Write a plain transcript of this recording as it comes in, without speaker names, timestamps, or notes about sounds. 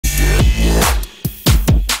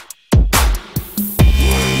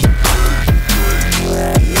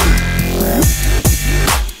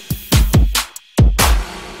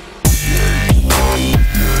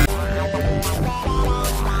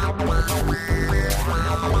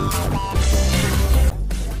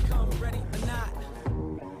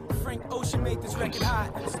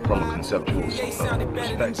conceptual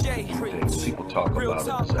perspective to things. People talk about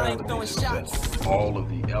it as everything success, all of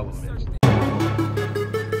the elements.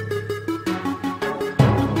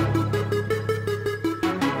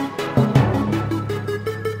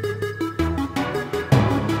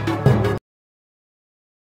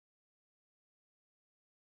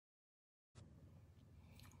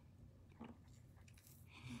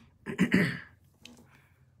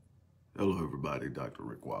 Hello, everybody. Dr.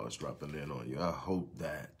 Rick Wallace dropping in on you. I hope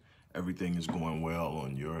that everything is going well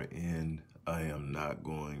on your end. I am not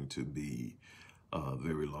going to be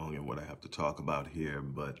very long in what I have to talk about here,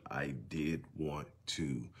 but I did want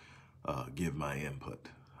to give my input.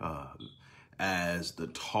 As the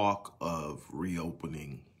talk of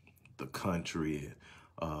reopening the country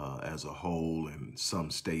as a whole and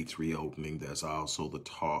some states reopening, there's also the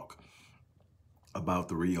talk about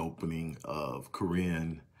the reopening of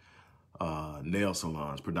Korean nail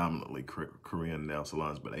salons, predominantly Korean nail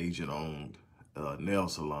salons, but Asian-owned nail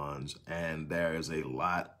salons. And there is a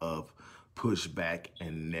lot of pushback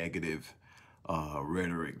and negative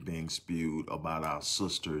rhetoric being spewed about our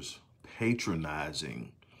sisters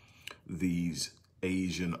patronizing these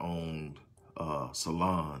Asian-owned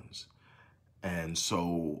salons. And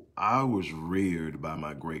so I was reared by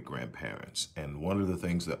my great-grandparents. And one of the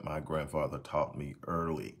things that my grandfather taught me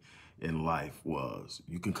early in life was,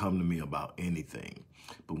 you can come to me about anything,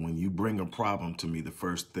 but when you bring a problem to me, the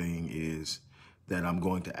first thing is that I'm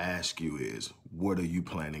going to ask you is, what are you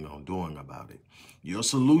planning on doing about it? Your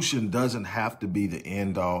solution doesn't have to be the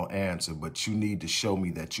end-all answer, but you need to show me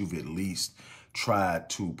that you've at least tried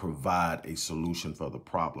to provide a solution for the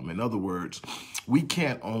problem. In other words, we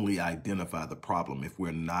can't only identify the problem if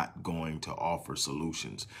we're not going to offer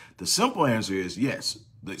solutions. The simple answer is yes.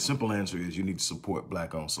 The simple answer is you need to support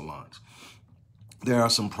Black-owned salons. There are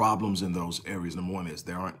some problems in those areas. Number one is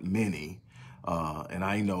there aren't many. And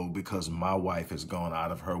I know because my wife has gone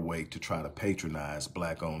out of her way to try to patronize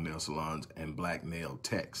Black-owned nail salons and Black nail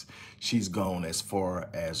techs. She's gone as far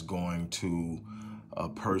as going to a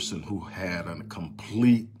person who had a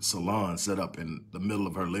complete salon set up in the middle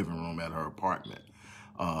of her living room at her apartment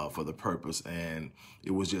for the purpose. And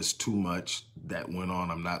it was just too much that went on.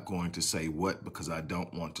 I'm not going to say what, because I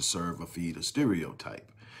don't want to serve or feed a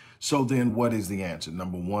stereotype. So then what is the answer?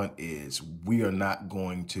 Number one is we are not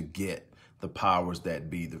going to get the powers that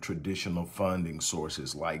be, the traditional funding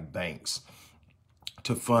sources like banks,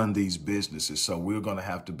 to fund these businesses. So we're going to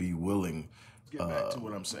have to be willing, get back to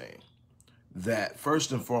what I'm saying, that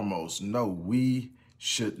first and foremost, no, we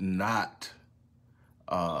should not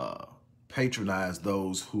patronize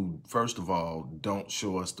those who, first of all, don't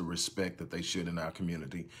show us the respect that they should in our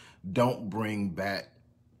community. Don't bring back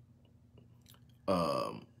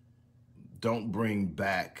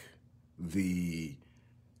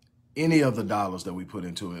any of the dollars that we put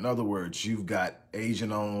into it. In other words, you've got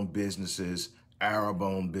Asian-owned businesses,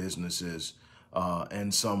 Arab-owned businesses,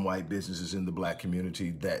 and some white businesses in the Black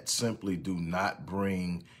community that simply do not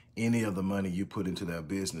bring any of the money you put into their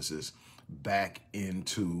businesses back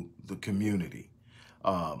into the community.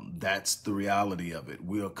 That's the reality of it.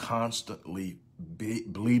 We are constantly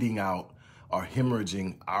bleeding out or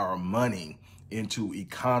hemorrhaging our money into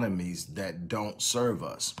economies that don't serve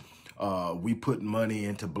us. We put money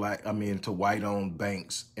into into white-owned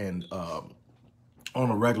banks and on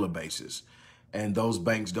a regular basis. And those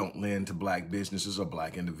banks don't lend to Black businesses or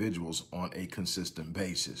Black individuals on a consistent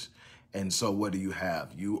basis. And so what do you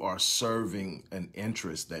have? You are serving an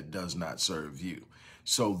interest that does not serve you.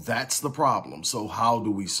 So that's the problem. So how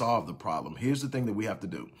do we solve the problem? Here's the thing that we have to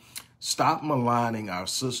do. Stop maligning our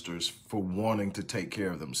sisters for wanting to take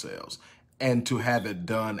care of themselves and to have it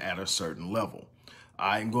done at a certain level.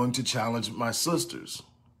 I'm going to challenge my sisters.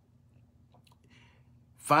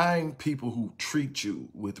 Find people who treat you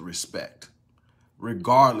with respect,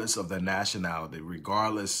 regardless of their nationality,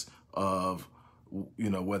 regardless of,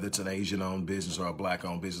 whether it's an Asian-owned business or a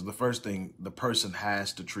Black-owned business. The first thing, the person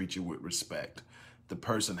has to treat you with respect. The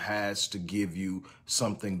person has to give you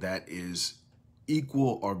something that is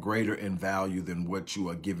equal or greater in value than what you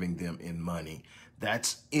are giving them in money.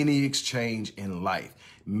 That's any exchange in life.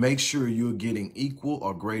 Make sure you're getting equal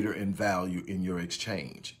or greater in value in your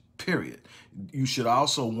exchange, period. You should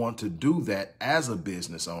also want to do that as a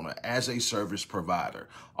business owner, as a service provider.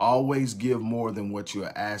 Always give more than what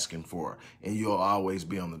you're asking for, and you'll always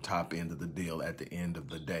be on the top end of the deal at the end of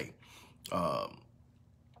the day.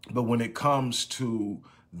 But when it comes to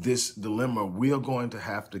this dilemma, we are going to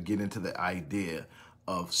have to get into the idea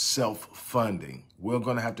of self-funding. We're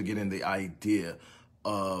going to have to get in the idea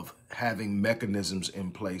of having mechanisms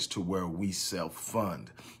in place to where we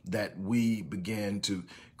self-fund, that we begin to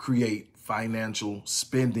create financial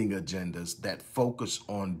spending agendas that focus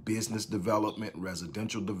on business development,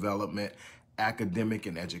 residential development, academic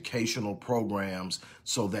and educational programs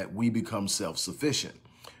so that we become self-sufficient.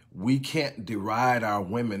 We can't deride our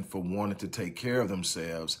women for wanting to take care of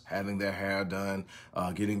themselves, having their hair done,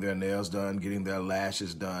 getting their nails done, getting their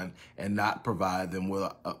lashes done, and not provide them with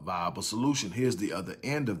a viable solution. Here's the other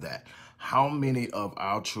end of that. How many of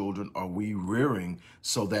our children are we rearing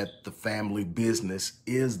so that the family business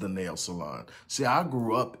is the nail salon? See, I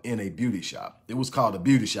grew up in a beauty shop. It was called a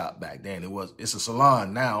beauty shop back then. It's a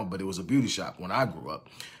salon now, but it was a beauty shop when I grew up.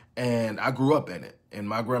 And I grew up in it, and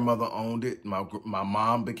my grandmother owned it. My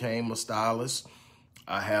mom became a stylist.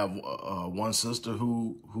 I have one sister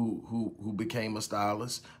who became a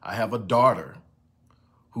stylist. I have a daughter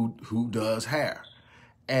who does hair,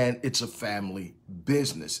 and it's a family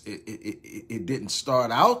business. It didn't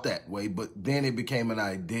start out that way, but then it became an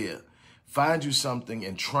idea. Find you something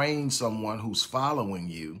and train someone who's following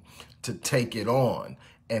you to take it on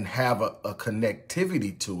and have a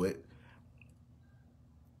connectivity to it.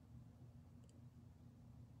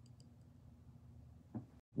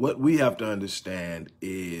 What we have to understand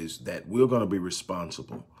is that we're going to be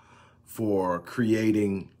responsible for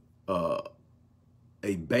creating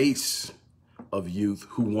a base of youth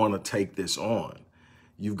who want to take this on.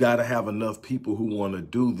 You've got to have enough people who want to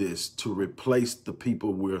do this to replace the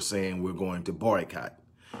people we're saying we're going to boycott.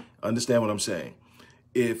 Understand what I'm saying?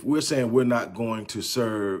 If we're saying we're not going to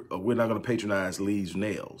serve, or we're not going to patronize Lee's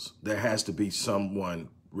Nails, there has to be someone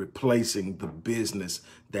replacing the business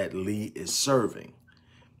that Lee is serving.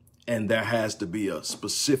 And there has to be a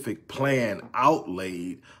specific plan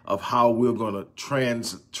outlaid of how we're going to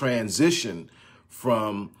transition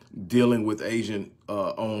from dealing with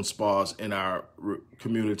Asian-owned spas in our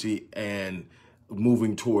community and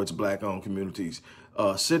moving towards Black-owned communities.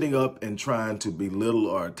 Sitting up and trying to belittle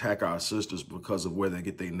or attack our sisters because of where they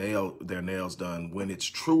get their nails done, when it's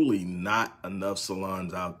truly not enough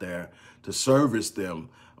salons out there to service them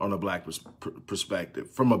on a Black perspective,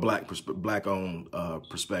 from a Black-owned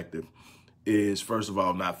perspective, is first of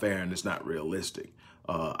all not fair, and it's not realistic.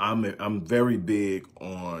 I'm very big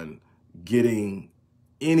on getting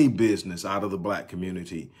any business out of the Black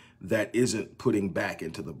community that isn't putting back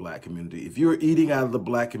into the Black community. If you're eating out of the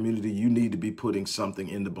Black community, you need to be putting something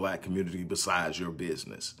in the Black community besides your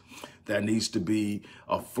business. There needs to be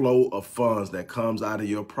a flow of funds that comes out of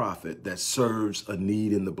your profit that serves a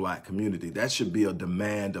need in the Black community. That should be a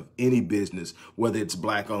demand of any business, whether it's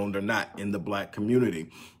Black owned or not, in the Black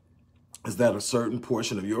community, is that a certain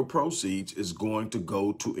portion of your proceeds is going to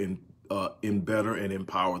go to better and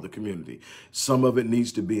empower the community. Some of it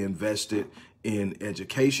needs to be invested in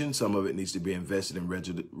education. Some of it needs to be invested in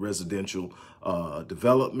residential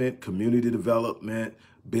development, community development,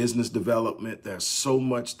 business development. There's so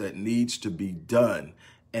much that needs to be done.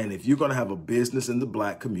 And if you're going to have a business in the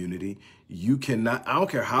Black community, you cannot, I don't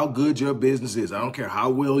care how good your business is, I don't care how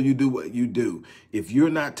well you do what you do, if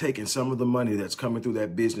you're not taking some of the money that's coming through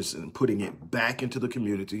that business and putting it back into the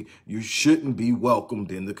community, you shouldn't be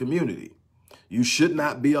welcomed in the community. You should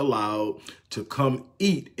not be allowed to come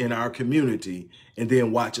eat in our community and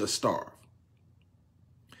then watch us starve.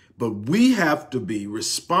 But we have to be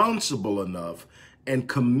responsible enough and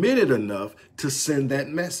committed enough to send that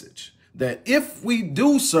message that if we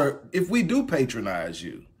do patronize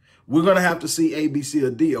you, we're going to have to see A, B, C,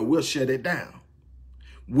 or D, or we'll shut it down.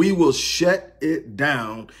 We will shut it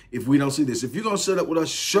down if we don't see this. If you're going to sit up with us,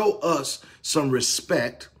 show us some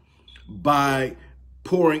respect by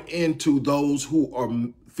pouring into those who are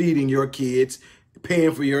feeding your kids,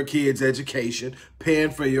 paying for your kids' education,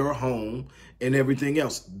 paying for your home, and everything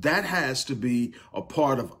else. That has to be a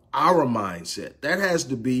part of our mindset. That has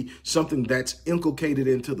to be something that's inculcated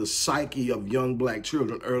into the psyche of young Black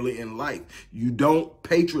children early in life. You don't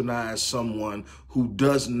patronize someone who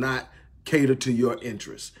does not cater to your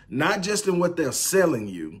interests, not just in what they're selling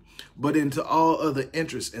you, but into all other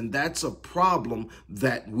interests. And that's a problem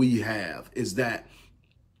that we have, is that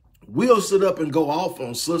we'll sit up and go off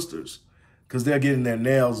on sisters because they're getting their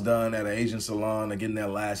nails done at an Asian salon, they're getting their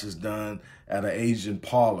lashes done at an Asian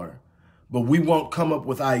parlor. But we won't come up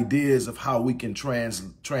with ideas of how we can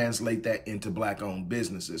translate that into Black-owned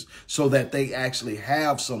businesses so that they actually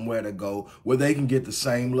have somewhere to go where they can get the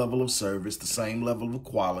same level of service, the same level of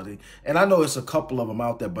quality. And I know it's a couple of them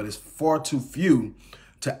out there, but it's far too few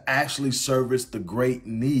to actually service the great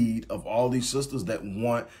need of all these sisters that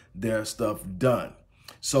want their stuff done.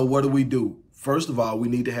 So what do? First of all, we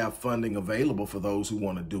need to have funding available for those who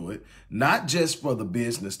want to do it, not just for the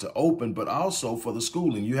business to open, but also for the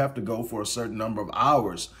schooling. You have to go for a certain number of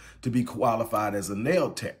hours to be qualified as a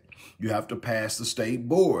nail tech. You have to pass the state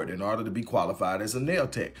board in order to be qualified as a nail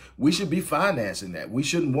tech. We should be financing that. We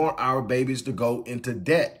shouldn't want our babies to go into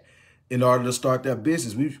debt in order to start their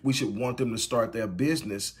business. We should want them to start their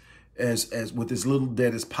business as with as little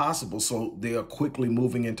debt as possible, so they are quickly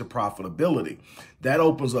moving into profitability. That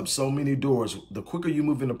opens up so many doors. The quicker you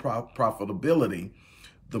move into profitability,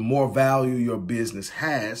 the more value your business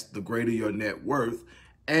has, the greater your net worth,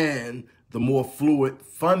 and the more fluid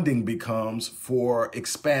funding becomes for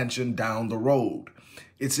expansion down the road.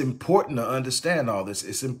 It's important to understand all this.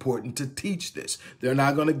 It's important to teach this. They're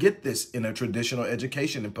not going to get this in a traditional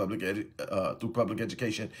education in through public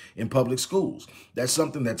education in public schools. That's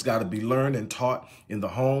something that's got to be learned and taught in the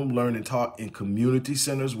home, learned and taught in community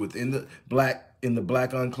centers within the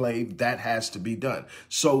Black enclave. That has to be done.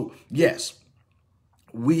 So yes,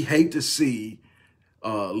 we hate to see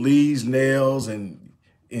Lee's nails and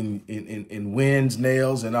in Wynn's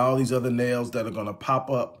nails and all these other nails that are going to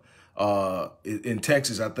pop up in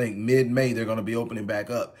Texas. I think mid-May they're going to be opening back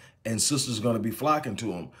up, and sisters are going to be flocking to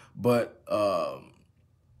them. But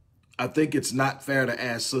I think it's not fair to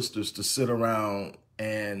ask sisters to sit around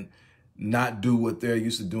and not do what they're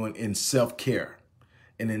used to doing in self-care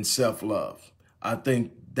and in self-love. I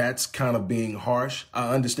think that's kind of being harsh.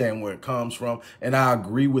 I understand where it comes from, and I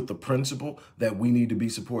agree with the principle that we need to be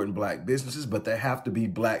supporting Black businesses, but there have to be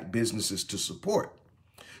Black businesses to support.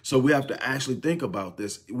 So we have to actually think about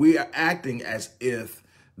this. We are acting as if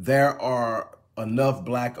there are enough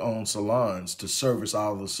Black-owned salons to service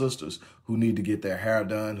all the sisters who need to get their hair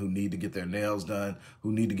done, who need to get their nails done,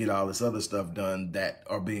 who need to get all this other stuff done that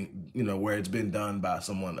are being, where it's been done by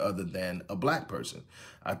someone other than a Black person.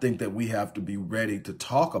 I think that we have to be ready to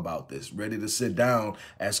talk about this, ready to sit down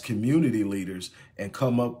as community leaders and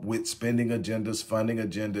come up with spending agendas, funding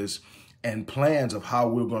agendas, and plans of how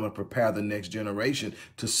we're going to prepare the next generation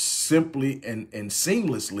to simply and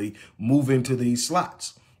seamlessly move into these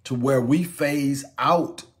slots, to where we phase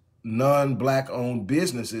out non-Black owned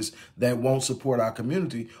businesses that won't support our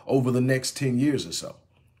community over the next 10 years or so.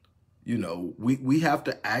 We have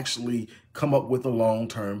to actually come up with a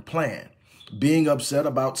long-term plan. Being upset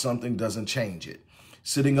about something doesn't change it.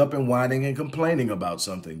 Sitting up and whining and complaining about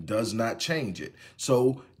something does not change it.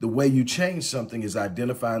 So the way you change something is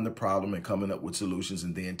identifying the problem and coming up with solutions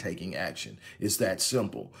and then taking action. It's that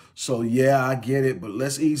simple. So yeah, I get it, but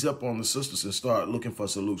let's ease up on the sisters and start looking for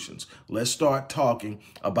solutions. Let's start talking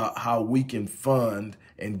about how we can fund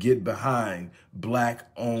and get behind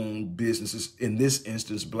Black-owned businesses. In this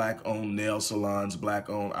instance, Black-owned nail salons,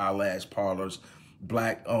 Black-owned eyelash parlors,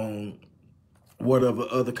 Black-owned whatever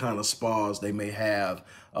other kind of spas they may have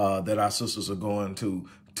that our sisters are going to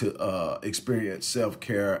experience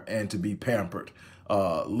self-care and to be pampered.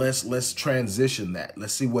 Let's transition that.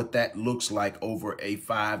 Let's see what that looks like over a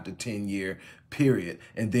 5 to 10 year period,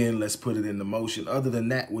 and then let's put it into motion. Other than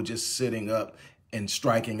that, we're just sitting up and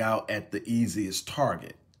striking out at the easiest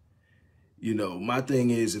target. My thing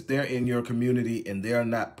is, if they're in your community and they're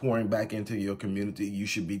not pouring back into your community, you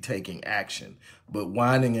should be taking action. But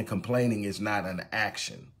whining and complaining is not an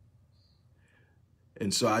action.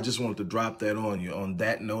 And so I just wanted to drop that on you. On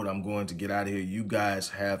that note, I'm going to get out of here. You guys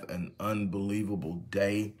have an unbelievable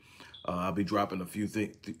day. I'll be dropping a few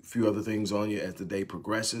other things on you as the day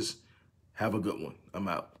progresses. Have a good one. I'm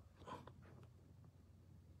out.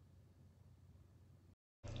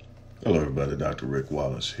 Hello everybody, Dr. Rick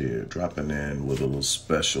Wallace here, dropping in with a little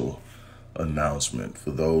special announcement. For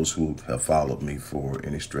those who have followed me for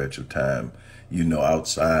any stretch of time,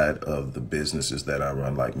 outside of the businesses that I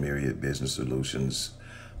run, like Myriad Business Solutions,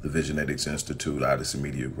 the Visionetics Institute, Odyssey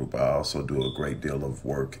Media Group, I also do a great deal of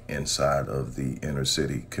work inside of the inner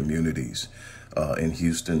city communities in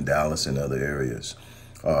Houston, Dallas, and other areas.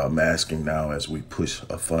 I'm asking now, as we push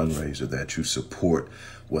a fundraiser, that you support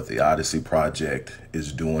what the Odyssey Project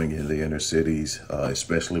is doing in the inner cities,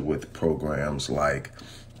 especially with programs like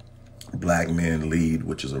Black Men Lead,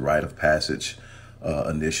 which is a rite of passage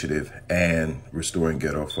initiative, and Restoring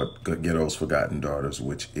Ghetto's Forgotten Daughters,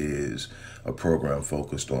 which is a program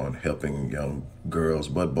focused on helping young girls,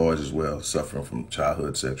 but boys as well, suffering from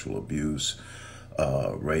childhood sexual abuse,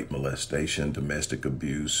 rape, molestation, domestic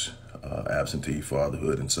abuse, absentee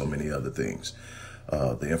fatherhood, and so many other things.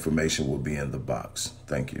 The information will be in the box.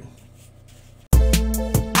 Thank you.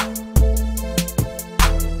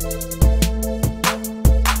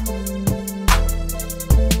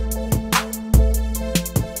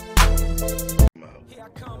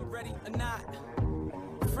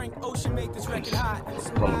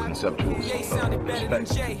 From a conceptual perspective,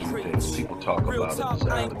 people talk about it as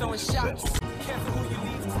a success.